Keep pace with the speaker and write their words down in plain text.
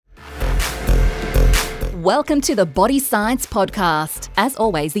Welcome to the Body Science Podcast. As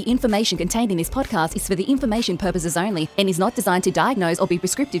always, the information contained in this podcast is for the information purposes only and is not designed to diagnose or be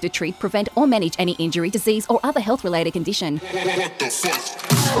prescriptive to treat, prevent, or manage any injury, disease, or other health-related condition.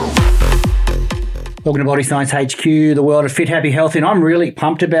 Welcome to Body Science HQ, the world of fit, happy, healthy. And I'm really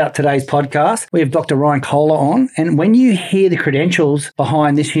pumped about today's podcast. We have Dr. Ryan Kohler on. And when you hear the credentials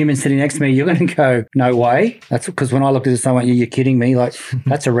behind this human sitting next to me, you're going to go, no way. That's because when I looked at this, I went, you're kidding me. Like,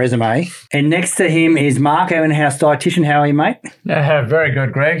 that's a resume. And next to him is Mark, our in-house dietitian. How are you, mate? Yeah, very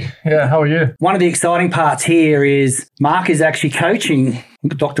good, Greg. Yeah, how are you? One of the exciting parts here is Mark is actually coaching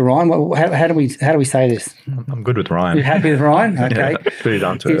Dr. Ryan. How do we say this? I'm good with Ryan. You're happy with Ryan? Okay. Yeah, pretty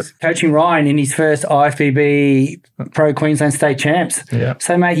down to He's coaching Ryan in his first IFBB Pro Queensland State Champs. Yeah.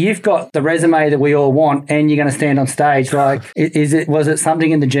 So, mate, you've got the resume that we all want, and you're going to stand on stage. Like, was it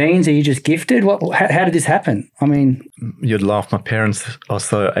something in the genes? Are you just gifted? How did this happen? I mean, you'd laugh. My parents are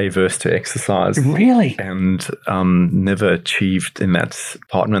so averse to exercise. Really? And never achieved in that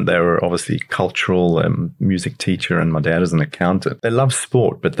department. They were obviously cultural music teacher, and my dad is an accountant. They love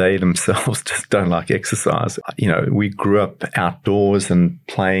sport, but they themselves just don't like exercise. You know, we grew up outdoors and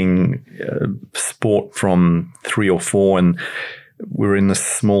playing sport from 3 or 4, and we were in this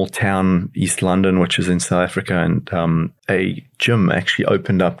small town, East London, which is in South Africa, and a gym actually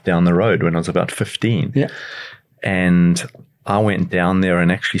opened up down the road when I was about 15. Yeah. And I went down there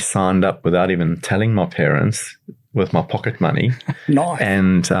and actually signed up without even telling my parents with my pocket money. Nice.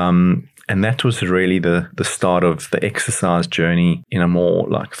 And that was really the start of the exercise journey in a more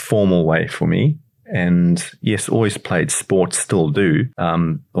like formal way for me. And yes, always played sports, still do.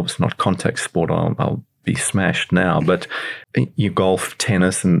 Obviously not contact sport. I'll be smashed now, but you golf,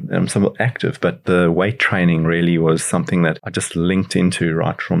 tennis, and I'm somewhat active. But the weight training really was something that I just linked into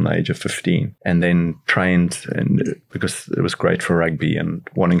right from the age of 15, and then trained, and because it was great for rugby and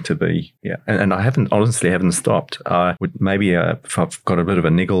wanting to be, And I honestly haven't stopped. I would maybe if I've got a bit of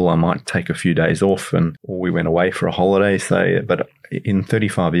a niggle, I might take a few days off, or we went away for a holiday, say. But in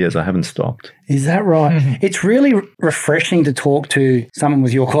 35 years, I haven't stopped. Is that right? Mm-hmm. It's really refreshing to talk to someone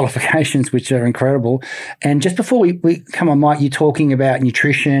with your qualifications, which are incredible. And just before we come on, Mike, you're talking about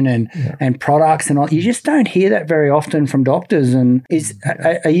nutrition and products and all. You just don't hear that very often from doctors. And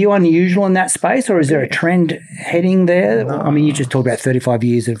are you unusual in that space, or is there a trend heading there? No. I mean, you just talked about 35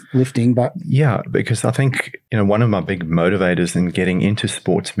 years of lifting, but... Yeah, because I think, one of my big motivators in getting into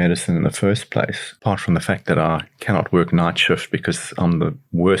sports medicine in the first place, apart from the fact that I cannot work night shift because I'm the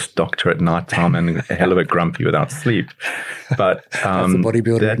worst doctor at night time and a hell of a grumpy without sleep. But that's a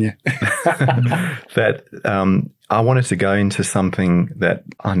bodybuilder in you. I wanted to go into something that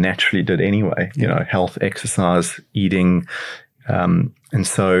I naturally did anyway, health, exercise, eating. And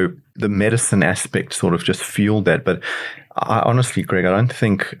so the medicine aspect sort of just fueled that. But I honestly, Greg, I don't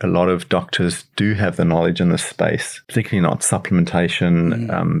think a lot of doctors do have the knowledge in this space, particularly not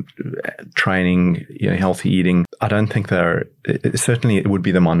supplementation, training, healthy eating. I don't think certainly it would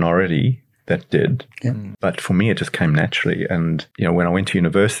be the minority that did. Yeah. But for me, it just came naturally. And, when I went to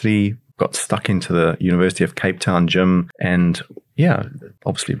university, got stuck into the University of Cape Town gym, and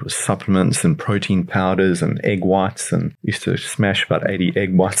obviously it was supplements and protein powders and egg whites, and used to smash about 80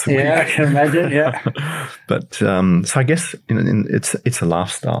 egg whites a week. Yeah, I can imagine, yeah. But so I guess it's a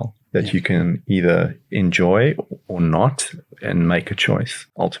lifestyle that you can either enjoy or not, and make a choice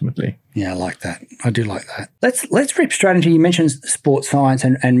ultimately. Yeah, I like that. I do like that. Let's rip straight into, you mentioned sports science,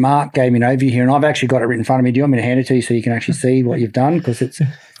 and Mark gave me an overview here, and I've actually got it written in front of me. Do you want me to hand it to you so you can actually see what you've done? Because it's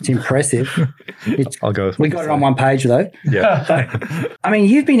impressive. I'll go with we got it on one page though. Yeah. I mean,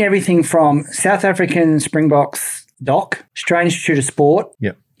 you've been everything from South African Springboks doc, Australian Institute of Sport.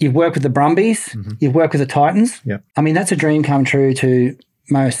 Yeah. You've worked with the Brumbies. Mm-hmm. You've worked with the Titans. Yeah. I mean, that's a dream come true to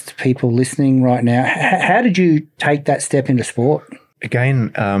most people listening right now. How did you take that step into sport?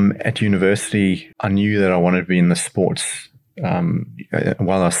 Again, at university, I knew that I wanted to be in the sports. While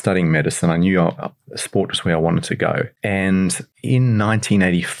I was studying medicine, I knew sport was where I wanted to go. And in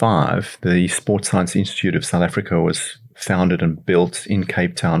 1985, the Sports Science Institute of South Africa was founded and built in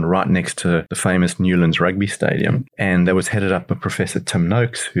Cape Town, right next to the famous Newlands Rugby Stadium. And that was headed up by Professor Tim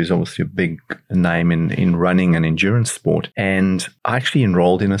Noakes, who's obviously a big name in running and endurance sport. And I actually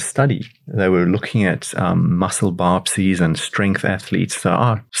enrolled in a study. They were looking at muscle biopsies and strength athletes. So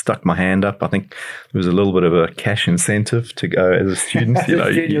I stuck my hand up. I think there was a little bit of a cash incentive to go as a student.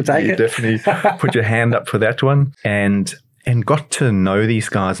 You definitely put your hand up for that one. And got to know these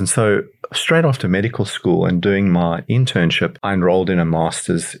guys. And so straight after medical school and doing my internship, I enrolled in a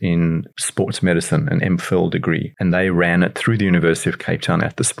master's in sports medicine, an MPhil degree, and they ran it through the University of Cape Town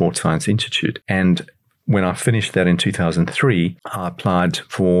at the Sports Science Institute. And when I finished that in 2003, I applied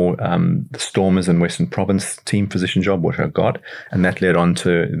for the Stormers and Western Province team physician job, which I got. And that led on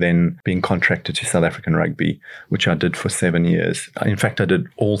to then being contracted to South African Rugby, which I did for 7 years. In fact, I did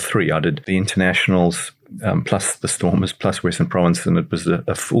all three. I did the internationals, plus the Stormers, plus Western Province, and it was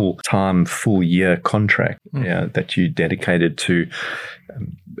a full-time, full-year contract that you dedicated to.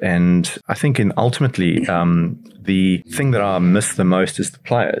 And I think ultimately, the thing that I miss the most is the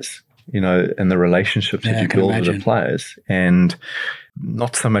players, and the relationships that you build with the players. And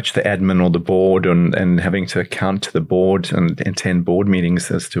not so much the admin or the board and having to account to the board and attend board meetings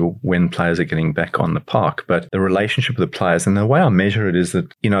as to when players are getting back on the park, but the relationship with the players. And the way I measure it is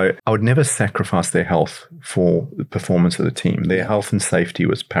that, I would never sacrifice their health for the performance of the team. Their health and safety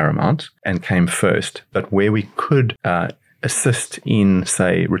was paramount and came first. But where we could assist in,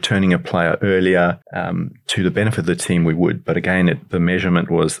 say, returning a player earlier to the benefit of the team, we would. But again, the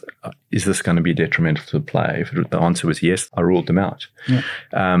measurement was, is this going to be detrimental to the player? If the answer was yes, I ruled them out. Yeah.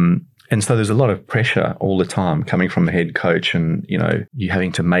 And so there's a lot of pressure all the time coming from the head coach, and, you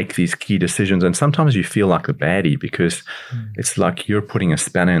having to make these key decisions. And sometimes you feel like the baddie because it's like you're putting a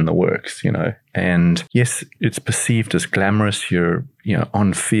spanner in the works, And yes, it's perceived as glamorous. You're,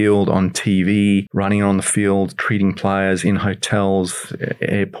 on field, on TV, running on the field, treating players in hotels,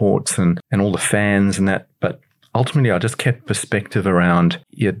 airports, and all the fans and that. But ultimately, I just kept perspective around,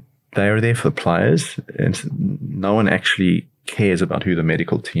 they are there for the players, and no one actually cares about who the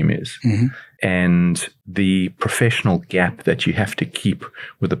medical team is. Mm-hmm. And the professional gap that you have to keep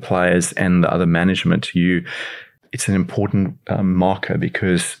with the players and the other management, it's an important marker,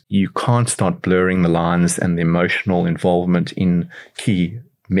 because you can't start blurring the lines and the emotional involvement in key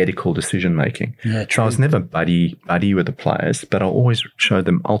medical decision making. Yeah, so I was never buddy with the players, but I always showed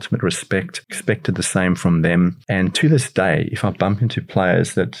them ultimate respect, expected the same from them. And to this day, if I bump into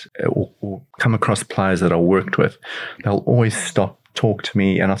players that or come across players that I worked with, they'll always stop, talk to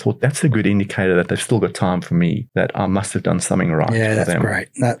me, and I thought that's a good indicator that they've still got time for me, that I must have done something right. Yeah, for that's them. Great.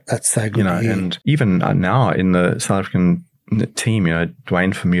 That's so good. And even now in the South African team,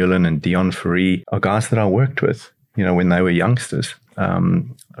 Dwayne Vermeulen and Dion Fourie are guys that I worked with, when they were youngsters.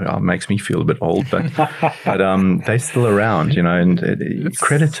 It makes me feel a bit old, but they're still around, and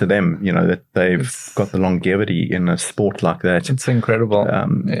credit to them, that they've got the longevity in a sport like that. It's incredible.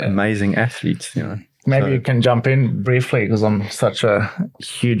 Amazing athletes, Maybe you can jump in briefly, because I'm such a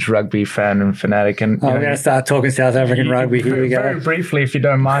huge rugby fan and fanatic. And we're going to start talking South African rugby. Here we go. Very briefly, if you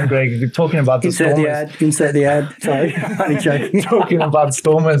don't mind, Greg, you're talking about the Stormers. Insert the ad. Sorry, only joking. Talking about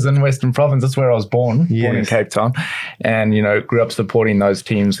Stormers in Western Province. That's where I was born in Cape Town, and grew up supporting those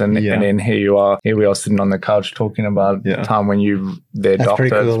teams. And then here we are sitting on the couch talking about the time when their doctor.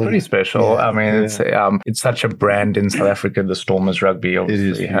 It's pretty special. Yeah. I mean, it's such a brand in South Africa, the Stormers rugby, obviously.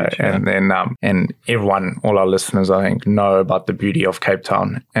 It is huge, and then everyone, all our listeners, I think, know about the beauty of Cape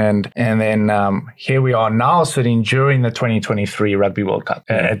Town. And then here we are now sitting during the 2023 Rugby World Cup.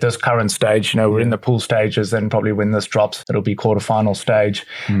 At this current stage, we're in the pool stages, and probably when this drops, it'll be quarterfinal stage.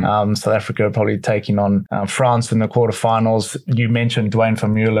 South Africa are probably taking on France in the quarterfinals. You mentioned Dwayne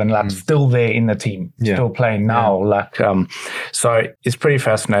Vermeulen, still there in the team, still playing now. So it's pretty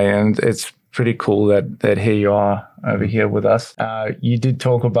fascinating, and it's pretty cool that here you are over here with us. You did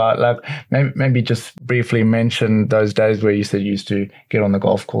talk about, maybe just briefly mention those days where you said you used to get on the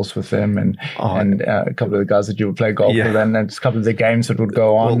golf course with them, and a couple of the guys that you would play golf with, and a couple of the games that would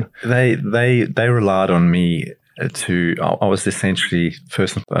go on. Well, they relied on me I was essentially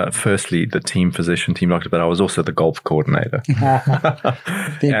firstly the team physician, team doctor, but I was also the golf coordinator.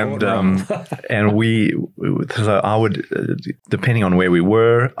 So I would, depending on where we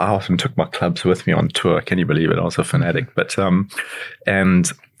were, I often took my clubs with me on tour. Can you believe it? I was a fanatic, but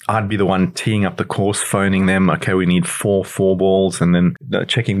and I'd be the one teeing up the course, phoning them. Okay, we need four balls, and then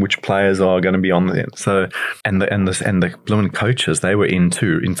checking which players are going to be on there. So, and the blooming coaches, they were in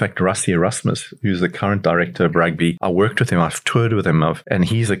too. In fact, Rassie Erasmus, who's the current director of rugby, I worked with him. I've toured with him, and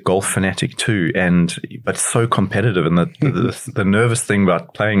he's a golf fanatic too. But so competitive. And the nervous thing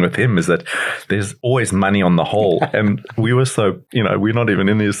about playing with him is that there's always money on the hole, and we were so we're not even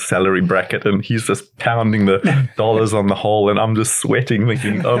in his salary bracket, and he's just pounding the dollars on the hole, and I'm just sweating,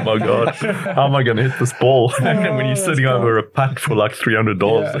 thinking, oh my God, how am I going to hit this ball? And when you're sitting over a putt for like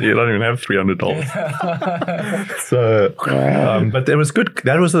 $300, you don't even have $300. So, but it was good.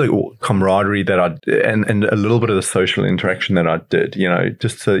 That was the camaraderie that and a little bit of the social interaction that I did,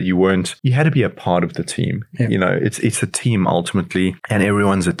 just so that you had to be a part of the team. Yep. It's a team ultimately, and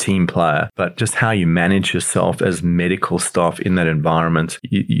everyone's a team player, but just how you manage yourself as medical staff in that environment,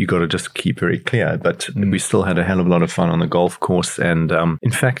 you got to just keep very clear. But we still had a hell of a lot of fun on the golf course. And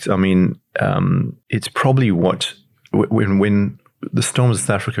in fact, I mean, it's probably when the Stormers of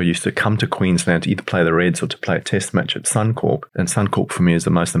South Africa used to come to Queensland to either play the Reds or to play a test match at Suncorp. And Suncorp for me is the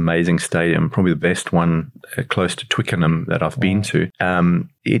most amazing stadium, probably the best one close to Twickenham that I've been to.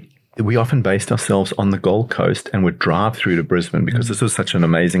 We often based ourselves on the Gold Coast and would drive through to Brisbane because this was such an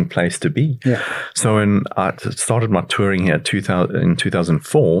amazing place to be. Yeah. So when I started my touring here in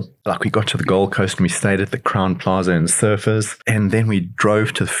 2004, we got to the Gold Coast and we stayed at the Crown Plaza in Surfers, and then we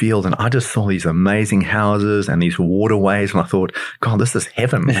drove to the field and I just saw these amazing houses and these waterways, and I thought, God, this is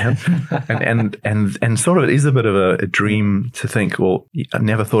heaven, man. and sort of it is a bit of a dream to think, well, I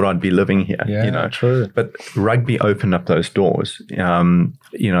never thought I'd be living here. Yeah, true. But rugby opened up those doors.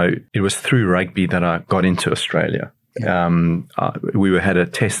 It was through rugby that I got into Australia. We had a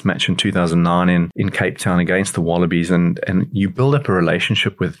test match in 2009 in Cape Town against the Wallabies, and you build up a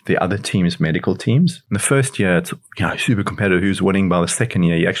relationship with the other team's medical teams. In the first year, it's super competitive who's winning. By the second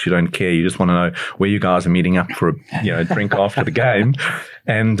year, you actually don't care. You just want to know where you guys are meeting up for a drink after the game.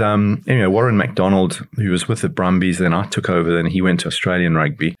 And Warren McDonald, who was with the Brumbies, then I took over, then he went to Australian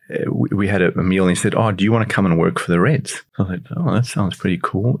rugby. We had a meal and he said, do you want to come and work for the Reds? I thought, that sounds pretty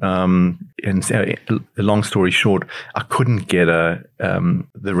cool. And so, long story short, I couldn't get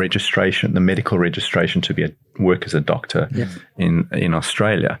the registration, the medical registration to work as a doctor in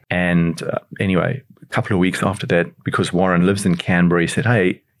Australia. And anyway, a couple of weeks after that, because Warren lives in Canberra, he said,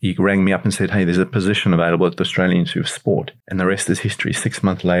 he rang me up and said, hey, there's a position available at the Australian Institute of Sport. And the rest is history. 6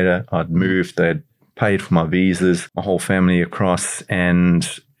 months later, I'd moved. They'd paid for my visas, my whole family across, and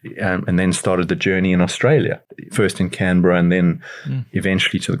then started the journey in Australia, first in Canberra and then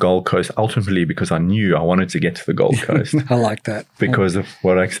eventually to the Gold Coast, ultimately because I knew I wanted to get to the Gold Coast. I like that. Because of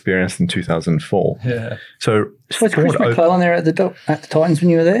what I experienced in 2004. Yeah. So was Chris McClellan there at the Titans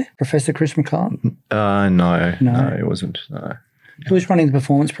when you were there? Professor Chris McClellan? No, it wasn't. No. Who was running the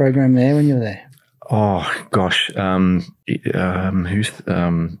performance program there when you were there? Oh, gosh. Who's Anthony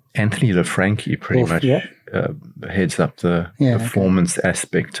LaFranchi pretty much heads up the performance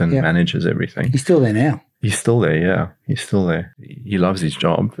aspect and manages everything. He's still there now. He's still there, yeah. He's still there. He loves his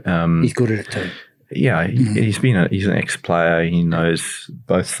job. He's good at it too. Yeah, he's an ex-player. He knows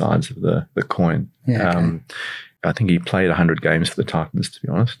both sides of the coin. Yeah, I think he played 100 games for the Titans, to be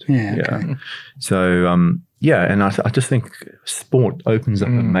honest. Yeah. Okay. So, and I just think sport opens up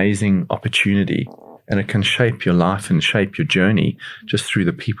amazing opportunity, and it can shape your life and shape your journey just through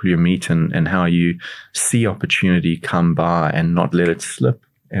the people you meet and how you see opportunity come by and not let it slip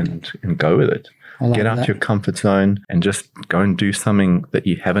and go with it. Get out your comfort zone and just go and do something that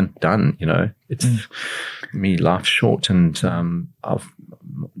you haven't done. It's me, life's short, and I've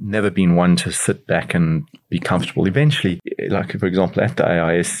never been one to sit back and be comfortable. Eventually, like for example, at the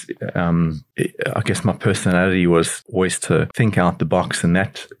AIS, I guess my personality was always to think out the box, and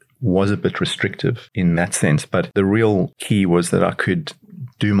that was a bit restrictive in that sense. But the real key was that I could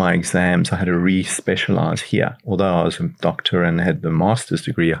do my exams. I had to re-specialize here. Although I was a doctor and had the master's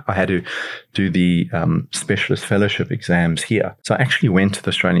degree, I had to do the specialist fellowship exams here. So I actually went to the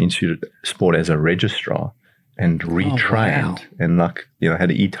Australian Institute of Sport as a registrar and retrained and had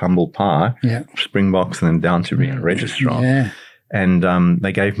to eat humble pie, Springboks, and then down to being a registrar. Yeah. And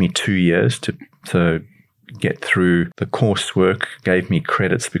they gave me 2 years to get through the coursework, gave me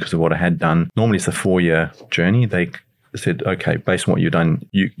credits because of what I had done. Normally it's a 4-year journey. They said, okay, based on what you've done,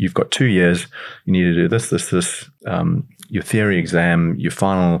 you've got 2 years. You need to do this, your theory exam, your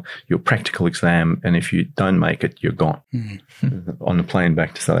practical exam, and if you don't make it, you're gone on the plane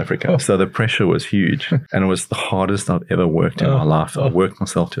back to South Africa. So the pressure was huge, and it was the hardest I've ever worked in my life. I worked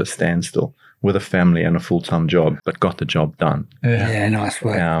myself to a standstill with a family and a full-time job, but got the job done. Yeah, nice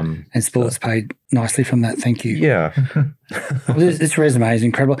work. And sports paid nicely from that. Thank you. Yeah. Well, this resume is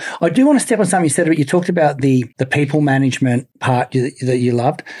incredible. I do want to step on something you said. You talked about the people management part that you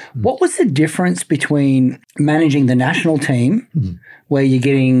loved. What was the difference between managing the national team, where you're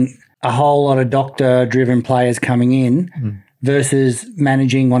getting a whole lot of doctor-driven players coming in, versus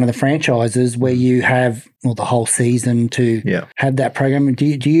managing one of the franchises where you have the whole season to have that program? Do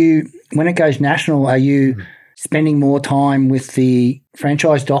you, when it goes national, are you spending more time with the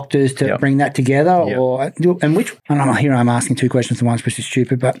franchise doctors to bring that together? I'm asking two questions and one's pretty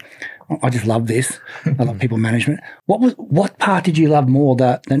stupid, but I just love this. I love people management. What part did you love more,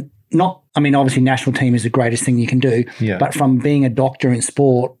 the obviously national team is the greatest thing you can do, but from being a doctor in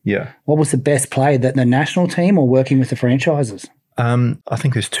sport, what was the best play, that the national team or working with the franchises? I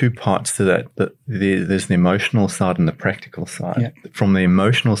think there's two parts to that. There's the emotional side and the practical side. From the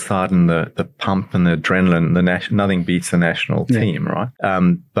emotional side and the pump and the adrenaline, nothing beats a national team, right?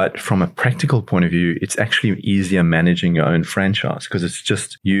 But from a practical point of view, it's actually easier managing your own franchise because it's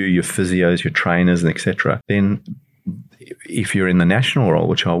just you, your physios, your trainers, and etc. Then if you're in the national role,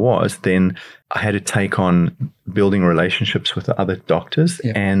 which I was, then I had to take on building relationships with the other doctors.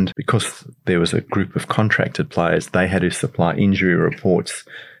 And because there was a group of contracted players, they had to supply injury reports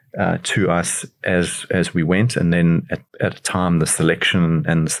to us as we went. And then at a time, the selection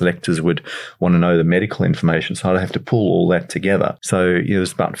and the selectors would want to know the medical information. So I'd have to pull all that together. So it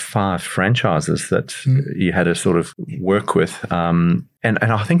was about 5 franchises that you had to sort of work with. And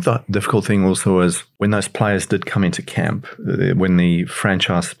I think the difficult thing also was when those players did come into camp, when the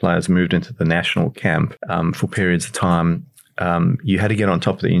franchise players moved into the national camp for periods of time, you had to get on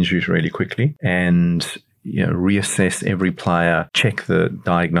top of the injuries really quickly and reassess every player, check the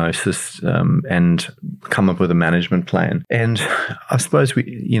diagnosis, and come up with a management plan. And I suppose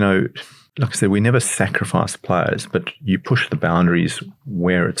like I said, we never sacrifice players, but you push the boundaries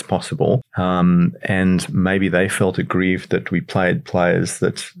where it's possible. And maybe they felt aggrieved that we played players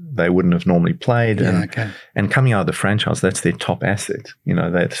that they wouldn't have normally played. And coming out of the franchise, that's their top asset.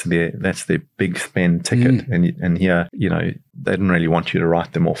 That's their big spend ticket. And here, they didn't really want you to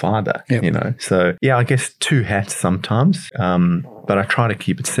write them off either. So I guess 2 hats sometimes. But I try to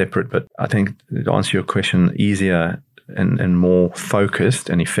keep it separate. But I think to answer your question, easier and more focused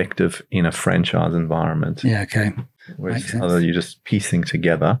and effective in a franchise environment. Whereas you're just piecing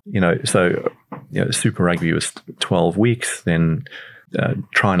together, Super Rugby was 12 weeks, then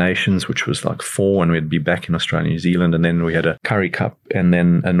Tri-Nations, which was like 4, and we'd be back in Australia, New Zealand, and then we had a Curry Cup and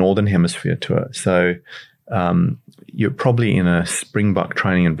then a Northern Hemisphere tour. So you're probably in a Springbok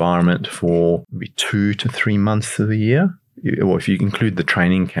training environment for maybe 2 to 3 months of the year. Or if you include the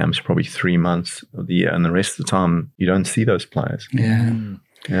training camps, probably 3 months of the year, and the rest of the time you don't see those players.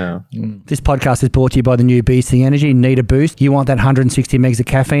 This podcast is brought to you by the new BC Energy. Need a boost? You want that 160 megs of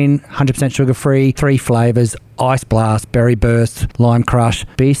caffeine, 100% sugar-free, 3 flavours, Ice Blast, Berry Burst, Lime Crush.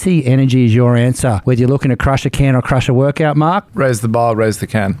 BC Energy is your answer. Whether you're looking to crush a can or crush a workout, Mark. Raise the bar, raise the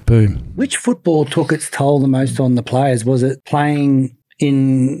can. Boom. Which football took its toll the most on the players? Was it playing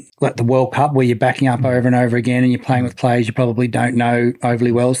in like the World Cup where you're backing up over and over again and you're playing with players you probably don't know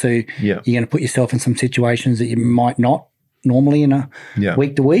overly well, so you're going to put yourself in some situations that you might not normally in a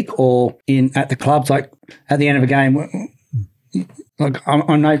week to week, or at the clubs, like at the end of a game, like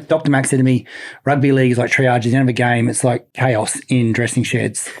I know Dr. Max said to me, rugby league is like triage. At the end of a game, it's like chaos in dressing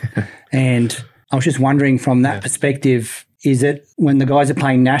sheds. And I was just wondering from that perspective, is it when the guys are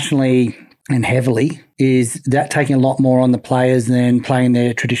playing nationally and heavily, is that taking a lot more on the players than playing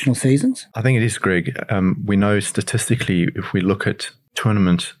their traditional seasons? I think it is, Greg. We know statistically, if we look at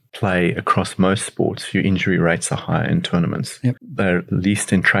tournament play across most sports, your injury rates are higher in tournaments. They're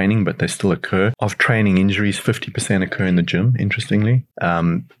least in training, but they still occur. Of training injuries, 50% occur in the gym, interestingly.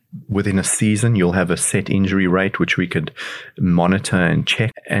 Within a season, you'll have a set injury rate, which we could monitor and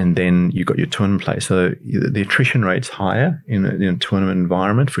check, and then you got your tournament play. So the attrition rate's higher in a tournament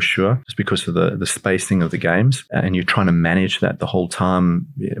environment for sure, just because of the spacing of the games, and you're trying to manage that the whole time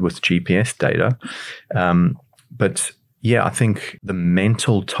with GPS data. But I think the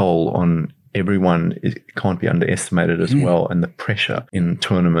mental toll on everyone can't be underestimated as well, and the pressure in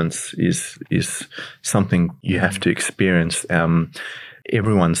tournaments is something you have to experience.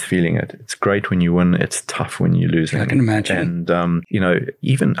 Everyone's feeling it. It's great when you win. It's tough when you lose. I can imagine. And,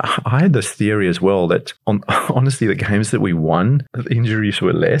 even I had this theory as well that honestly, the games that we won, the injuries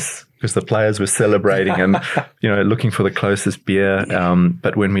were less because the players were celebrating and, looking for the closest beer.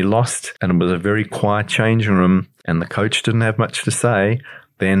 But when we lost and it was a very quiet changing room and the coach didn't have much to say,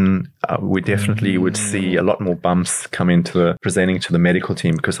 then we definitely would see a lot more bumps come into presenting to the medical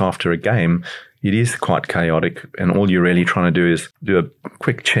team, because after a game, it is quite chaotic, and all you're really trying to do is do a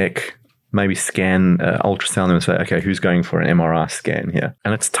quick check, maybe scan, ultrasound them and say, okay, who's going for an MRI scan here?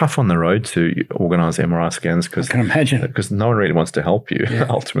 And it's tough on the road to organise MRI scans because no one really wants to help you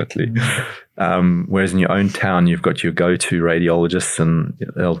ultimately. Whereas in your own town, you've got your go-to radiologists and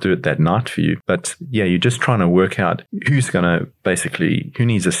they'll do it that night for you. But you're just trying to work out who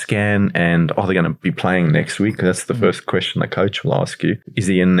needs a scan, and are they going to be playing next week? That's the first question the coach will ask you. Is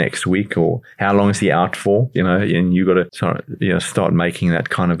he in next week, or how long is he out for? And you got to start making that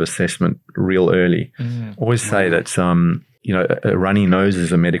kind of assessment real early. Always say that a runny nose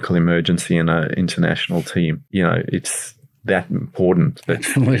is a medical emergency in an international team. It's that important. That,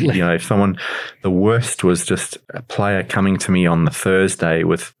 Absolutely. If the worst was just a player coming to me on the Thursday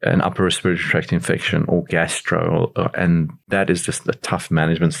with an upper respiratory tract infection or gastro, and that is just a tough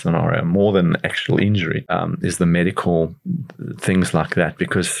management scenario, more than the actual injury, is the medical things like that,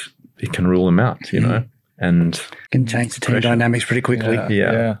 because it can rule them out, and can change the team dynamics pretty quickly.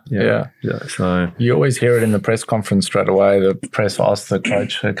 Yeah. So you always hear it in the press conference straight away. The press asks the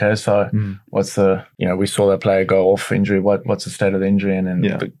coach, okay, so what's the, we saw that player go off injury. What's the state of the injury? And then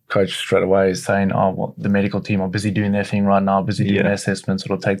the coach straight away is saying, the medical team are busy doing their thing right now, busy doing their assessments.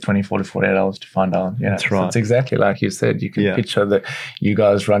 It'll take 24 to 48 hours to find out. That's right. It's exactly like you said. You can picture that you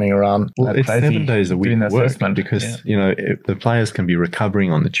guys running around. Well, it's 7 days a week work because, the players can be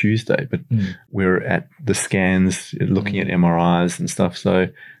recovering on the Tuesday, but we're at the scans, looking at MRIs and stuff. So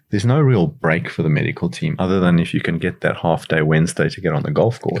there's no real break for the medical team other than if you can get that half day Wednesday to get on the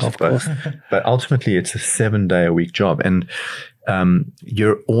golf course. But ultimately it's a 7 day a week job. And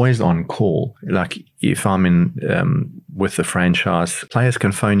you're always on call. Like if I'm in with the franchise, players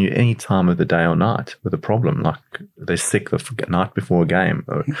can phone you any time of the day or night with a problem, like they're sick the night before a game.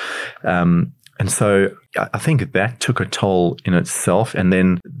 And so I think that took a toll in itself. And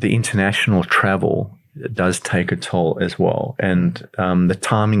then the international travel does take a toll as well. And the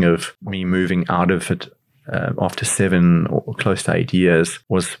timing of me moving out of it after 7 or close to 8 years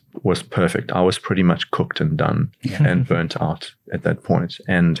was perfect. I was pretty much cooked and done and burnt out at that point.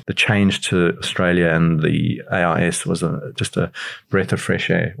 And the change to Australia and the AIS was just a breath of fresh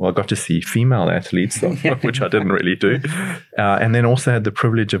air. Well, I got to see female athletes, which I didn't really do. And then also had the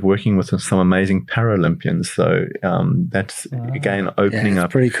privilege of working with some amazing Paralympians. So that's, again, opening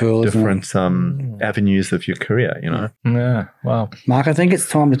up pretty cool, different avenues of your career, Yeah, wow. Mark, I think it's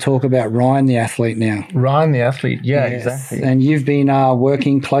time to talk about Ryan the athlete now. Ryan the athlete, exactly. And you've been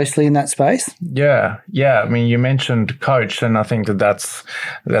working closely in that space? Yeah. I mean, you mentioned coach, and I think that's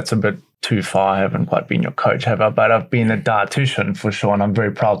a bit too far. I haven't quite been your coach, have I? But I've been a dietitian for sure, and I'm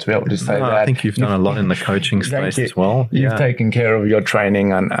very proud to be able to say that. I think you've done a lot in the coaching space as well. You've taken care of your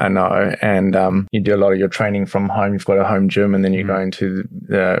training, I know, and you do a lot of your training from home. You've got a home gym, and then you go into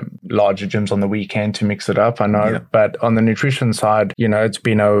the larger gyms on the weekend to mix it up, I know. But on the nutrition side, it's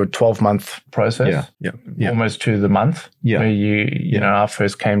been a 12-month process, almost to the month, where you know, I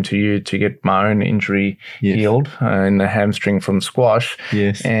first came to you to get my own injury healed in the hamstring from squash.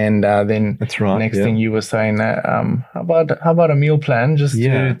 Yes. And then that's right. Next thing you were saying that how about a meal plan just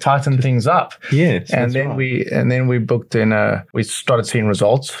to tighten things up? Yes. And then we booked in we started seeing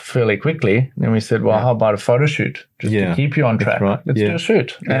results fairly quickly. And we said, well, how about a photo shoot just to keep you on track? Right. Let's do a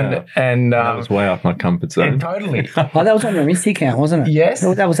shoot. And that was way off my comfort zone. Totally. That was on your Insta account, wasn't it? Yes.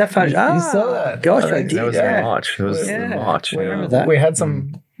 That was that photo. You saw that. Gosh, I did. That was in March. It was in March. We remember that. We had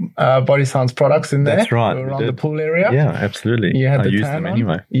some Body Science products in there. That's right. Around the pool area. Yeah, absolutely. You had I used them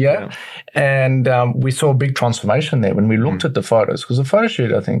anyway. Yeah. And we saw a big transformation there when we looked at the photos, because the photo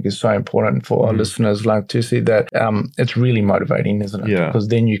shoot, I think, is so important for our listeners, like to see that it's really motivating, isn't it? Yeah. Because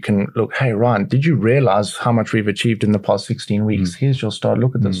then you can look, hey, Ryan, did you realize how much we've achieved in the past 16 weeks? Here's your start.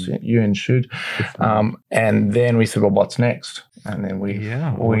 Look at this. You and shoot. And then we said, well, what's next? And then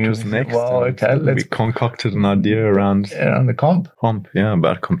what was next? Well, okay, we concocted an idea around the comp,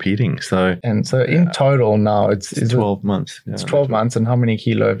 about competing. So in total now it's 12 months. It's 12 months, and how many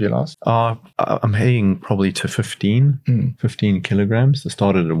kilo have you lost? I'm heading probably to 15 kilograms. I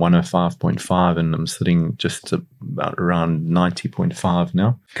started at 105.5, and I'm sitting just about around 90.5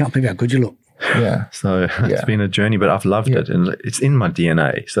 now. Can't believe how good you look. Yeah. So it's been a journey, but I've loved it, and it's in my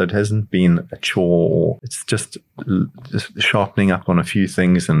DNA. So it hasn't been a chore. It's just sharpening up on a few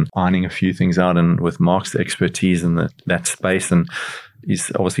things and ironing a few things out. And with Mark's expertise in that space, and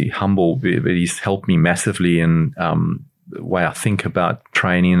he's obviously humble, but he's helped me massively in the way I think about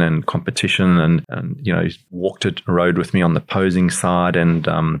training and competition, and he's walked a road with me on the posing side, and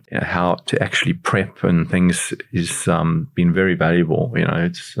how to actually prep and things is been very valuable.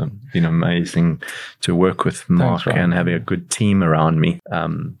 It's been amazing to work with Mark and having a good team around me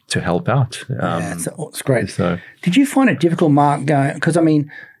to help out. It's great. So, did you find it difficult, Mark, because I mean,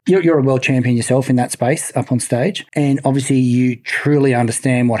 you're a world champion yourself in that space up on stage, and obviously you truly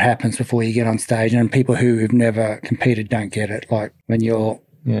understand what happens before you get on stage, and people who have never competed don't get it, like when you're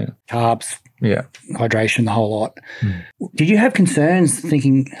carbs, hydration, the whole lot. Did you have concerns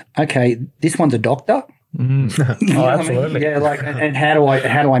thinking, okay, this one's a doctor? Oh, absolutely. Yeah, like, and how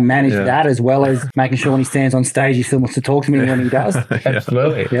do I manage that, as well as making sure when he stands on stage he still wants to talk to me when he does?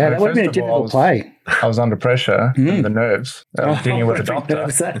 Absolutely. Yeah, that would have been a difficult play. I was under pressure, the nerves. I was dealing with a doctor,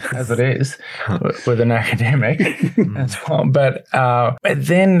 as it is, with an academic as well. But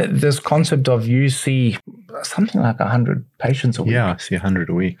then this concept of you see something like 100 patients a week. Yeah, I see 100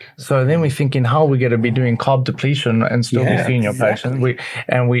 a week. So then we're thinking, how are we going to be doing carb depletion and still be seeing your patients?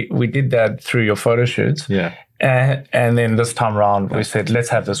 We did that through your photo shoots. Yeah. And then this time around, we said, let's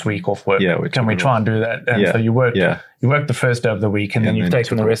have this week off work. Yeah, can we try and do that? And so you work the first day of the week, and then you've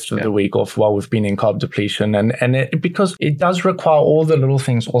taken the rest of the week off while we've been in carb depletion. Because it does require all the little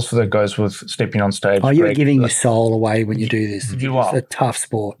things also that goes with stepping on stage. Oh, you're giving your soul away when you do this. You are. It's a tough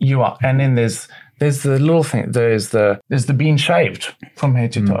sport. You are. And then there's the little thing. There's the being shaved from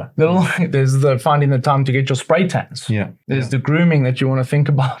head to toe. There's the finding the time to get your spray tans. Yeah. There's the grooming that you want to think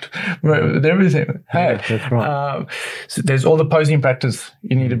about with everything. Hey, that's right. So there's all the posing practice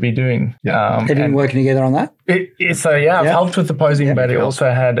you need to be doing. Have you been working together on that? I've helped with the posing, but it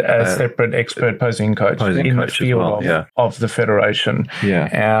also had a separate expert posing coach in the field of the federation. Yeah.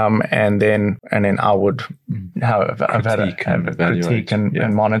 And then I would have had a critique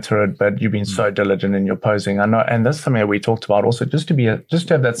and monitor it. But you've been so diligent in your posing. I know, and that's something that we talked about also, just to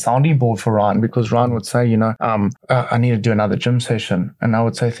have that sounding board for Ryan, because Ryan would say, I need to do another gym session, and I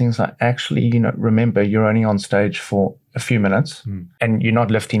would say things like, actually, remember, you're only on stage for a few minutes and you're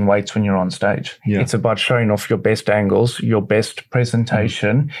not lifting weights when you're on stage. It's about showing off your best angles, your best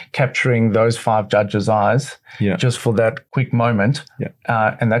presentation, capturing those 5 judges' eyes just for that quick moment.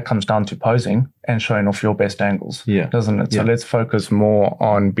 And that comes down to posing and showing off your best angles, doesn't it? So let's focus more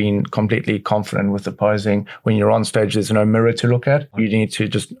on being completely confident with the posing. When you're on stage, there's no mirror to look at. You need to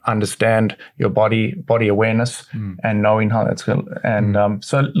just understand your body awareness and knowing how that's going to, and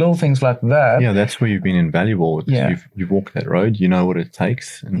so little things like that. Yeah, that's where you've been invaluable. You've walked that road, you know what it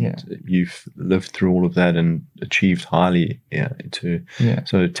takes, and you've lived through all of that and achieved highly.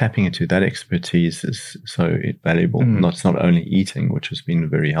 So tapping into that expertise is so valuable. It's not only eating, which has been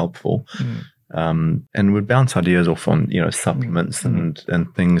very helpful. And we'd bounce ideas off on, supplements and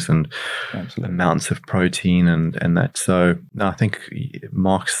things and amounts of protein and that. So I think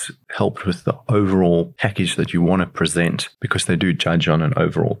Mark's helped with the overall package that you want to present, because they do judge on an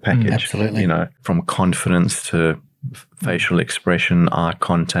overall package. Absolutely. From confidence to facial expression, eye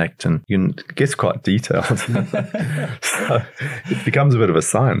contact, and it gets quite detailed. So it becomes a bit of a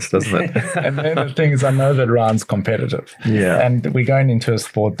science, doesn't it? And then the thing is, I know that Ryan's competitive. And we're going into a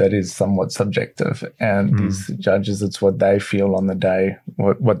sport that is somewhat subjective. And these judges, it's what they feel on the day,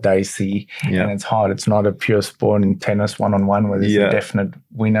 what they see. And it's hard. It's not a pure sport in tennis one-on-one where there's a definite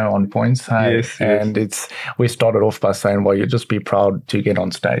winner on points. And we started off by saying, well, you just be proud to get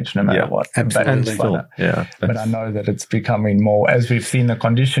on stage no matter what. Absolutely. But I know that it's becoming more, as we've seen the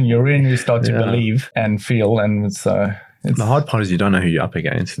condition you're in, you start to believe and feel, and so the hard part is you don't know who you're up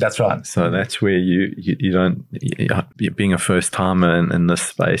against. That's right. So that's where you don't, being a first timer in this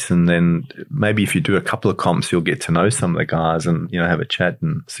space, and then maybe if you do a couple of comps, you'll get to know some of the guys and have a chat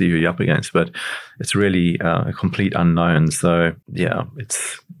and see who you're up against. But it's really a complete unknown. So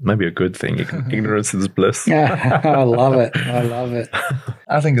it's maybe a good thing. Ignorance is bliss. I love it.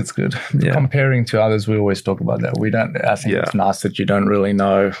 I think it's good. Comparing to others, we always talk about that. I think it's nice that you don't really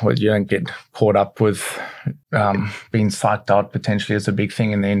know, or you don't get caught up with being psyched out. Potentially is a big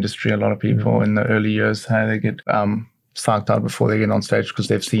thing in the industry. A lot of people in the early years, they get psyched out before they get on stage because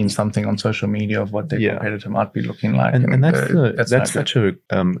they've seen something on social media of what their competitor might be looking like. And that's such a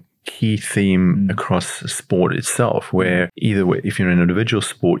key theme across sport itself, where either way, if you're in an individual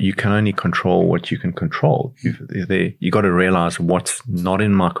sport, you can only control what you can control. You got to realize what's not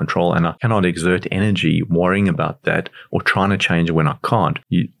in my control, and I cannot exert energy worrying about that or trying to change it when I can't.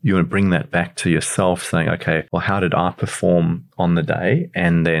 You want to bring that back to yourself, saying, okay, well, how did I perform on the day?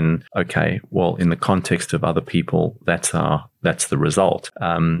 And then, okay, well, in the context of other people, that's the result.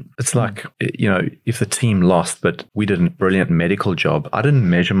 It's like, if the team lost, but we did a brilliant medical job, I didn't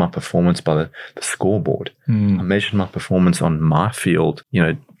measure my performance by the scoreboard. I measured my performance on my field.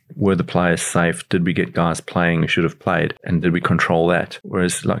 Were the players safe? Did we get guys playing who should have played? And did we control that?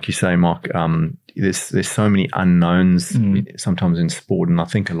 Whereas, like you say, Mark, there's so many unknowns sometimes in sport. And I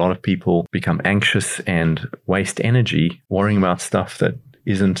think a lot of people become anxious and waste energy worrying about stuff that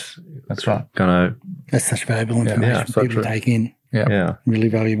isn't That's such valuable information for people to take in. Really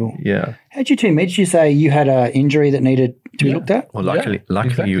valuable. How'd you two meet? Did you say you had an injury that needed to be looked at? Well, luckily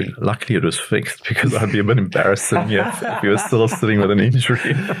it was fixed, because I'd be a bit embarrassed if you were still sitting with an injury.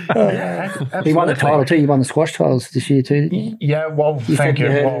 You won the title too. You won the squash titles this year too, didn't you? Yeah, well, thank you.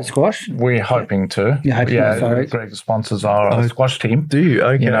 Well, squash? We're hoping to. You're hoping to, sorry. Great sponsors are our squash team. Do you?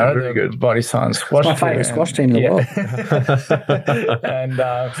 Okay, very good. Body Science squash team. It's my favourite squash team in the world.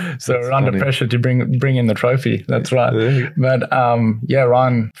 And so we're under pressure to bring in the trophy. That's right. But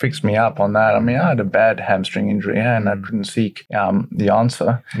Ryan fixed me up on that. I mean, I had a bad hamstring injury and I couldn't and seek the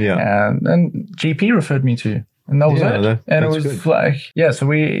answer. Yeah. And GP referred me to you. And that was it. And it was good. Like,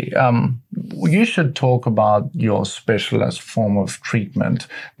 so you should talk about your specialist form of treatment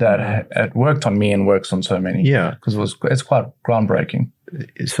that had worked on me and works on so many. Yeah. Because it's quite groundbreaking.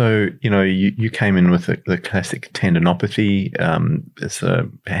 So, you came in with the classic tendinopathy. It's a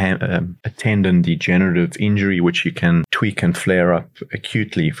tendon degenerative injury, which you can tweak and flare up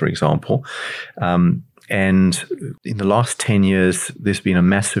acutely, for example. And in the last 10 years, there's been a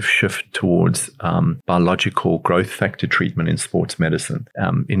massive shift towards biological growth factor treatment in sports medicine.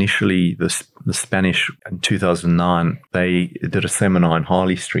 Initially, the Spanish, in 2009, they did a seminar in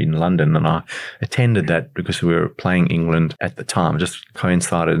Harley Street in London, and I attended that because we were playing England at the time, just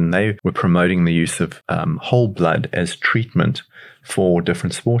coincided, and they were promoting the use of whole blood as treatment for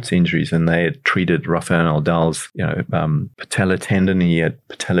different sports injuries, and they had treated Rafael Nadal's, patella tendon. He had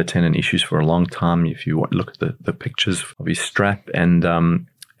patella tendon issues for a long time. If you look at the pictures of his strap, and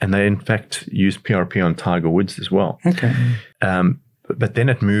they in fact used PRP on Tiger Woods as well. Okay. But then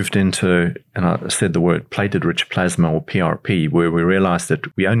it moved into, and I said the word platelet-rich plasma, or PRP, where we realized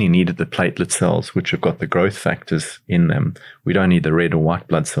that we only needed the platelet cells, which have got the growth factors in them. We don't need the red or white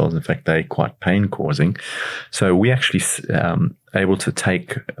blood cells. In fact, they're quite pain-causing. So we actually able to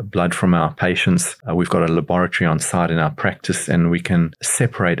take blood from our patients. We've got a laboratory on site in our practice, and we can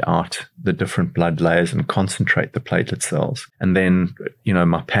separate out the different blood layers and concentrate the platelet cells. And then,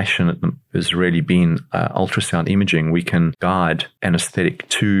 my passion has really been ultrasound imaging. We can guide anesthetic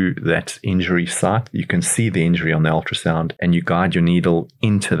to that injury site. You can see the injury on the ultrasound, and you guide your needle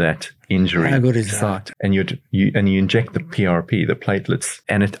into that injury site, and you inject the PRP, the platelets,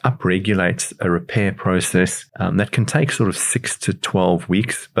 and it upregulates a repair process that can take sort of 6 to 12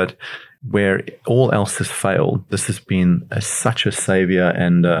 weeks, but where all else has failed, this has been such a savior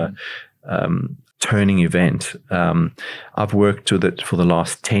and turning event. I've worked with it for the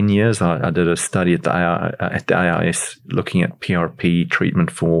last 10 years. I did a study at the AIS looking at PRP treatment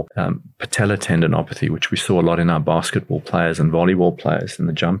for patella tendinopathy, which we saw a lot in our basketball players and volleyball players in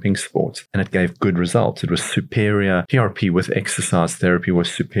the jumping sports, and it gave good results. It was superior. PRP with exercise therapy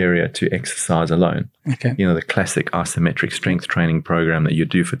was superior to exercise alone. Okay. The classic isometric strength training program that you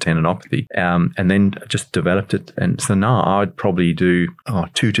do for tendinopathy, and then just developed it. And so now I would probably do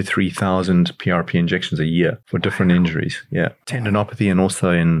 2,000 to 3,000 PRP injections a year for different injuries. Yeah. Tendinopathy, and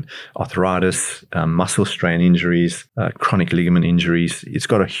also in arthritis, muscle strain injuries, chronic ligament injuries. It's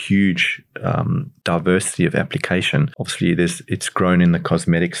got a huge diversity of application. Obviously, it's grown in the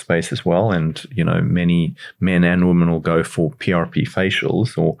cosmetic space as well. And, many men and women will go for PRP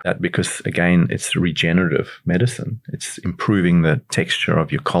facials, or that because, again, it's regenerative medicine. It's improving the texture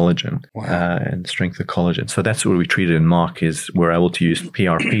of your collagen. Wow. And strength of collagen. So that's what we treated in Mark, is we're able to use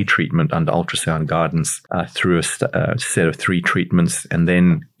PRP treatment under ultrasound guidance through a set of 3 treatments, and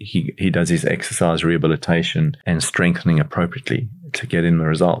then he does his exercise rehabilitation and strengthening appropriately to get in the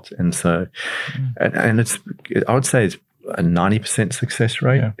result. And so, and I would say it's a 90% success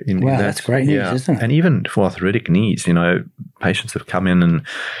rate. Yeah. Wow, that's great news, isn't it? And even for arthritic knees, patients have come in and,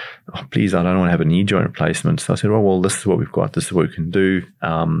 please, I don't want to have a knee joint replacement. So I said, well, this is what we've got. This is what we can do.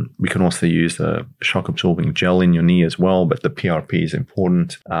 We can also use a shock absorbing gel in your knee as well, but the PRP is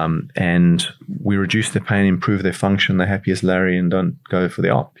important. And we reduce their pain, improve their function. They're happy as Larry and don't go for the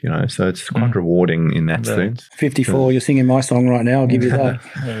op, So it's quite rewarding in that sense. 54, you're singing my song right now. I'll give you that.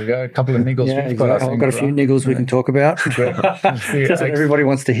 There we go. A couple of niggles. Yeah, exactly. I've got a few niggles we can talk about. That's what everybody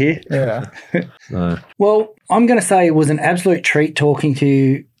wants to hear. Yeah. Well, I'm going to say it was an absolute treat talking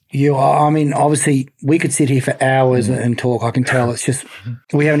to you. I mean, obviously, we could sit here for hours and talk. I can tell it's just,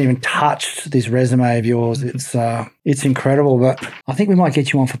 we haven't even touched this resume of yours. It's incredible, but I think we might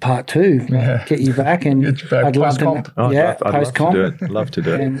get you on for part 2. Yeah. Get you back, and I'd love to, post-comp. Love to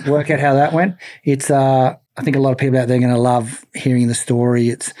do it. And work out how that went. It's, I think a lot of people out there are going to love hearing the story.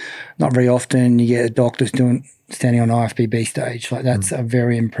 It's not very often you get doctors standing on IFBB stage. Like, that's a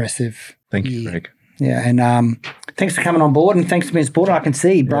very impressive. Thank you, Greg. Yeah, and thanks for coming on board, and thanks for being supported. I can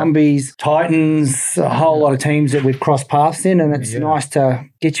see Brumbies, Titans, a whole lot of teams that we've crossed paths in, and it's nice to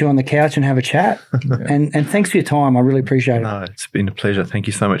get you on the couch and have a chat. And thanks for your time. I really appreciate it. No, it's been a pleasure. Thank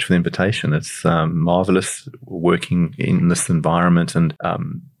you so much for the invitation. It's marvelous working in this environment, and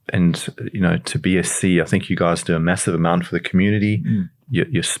to BSC, I think you guys do a massive amount for the community.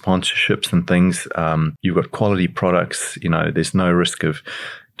 Your sponsorships and things. You've got quality products. There's no risk of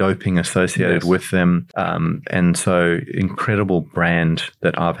doping associated with them. And so incredible brand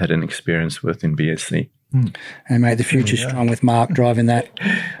that I've had an experience with in BSC. And mate, the future's strong with Mark driving that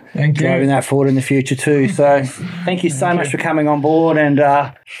forward in the future too. So thank you so much for coming on board, and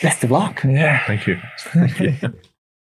best of luck. Yeah. Thank you.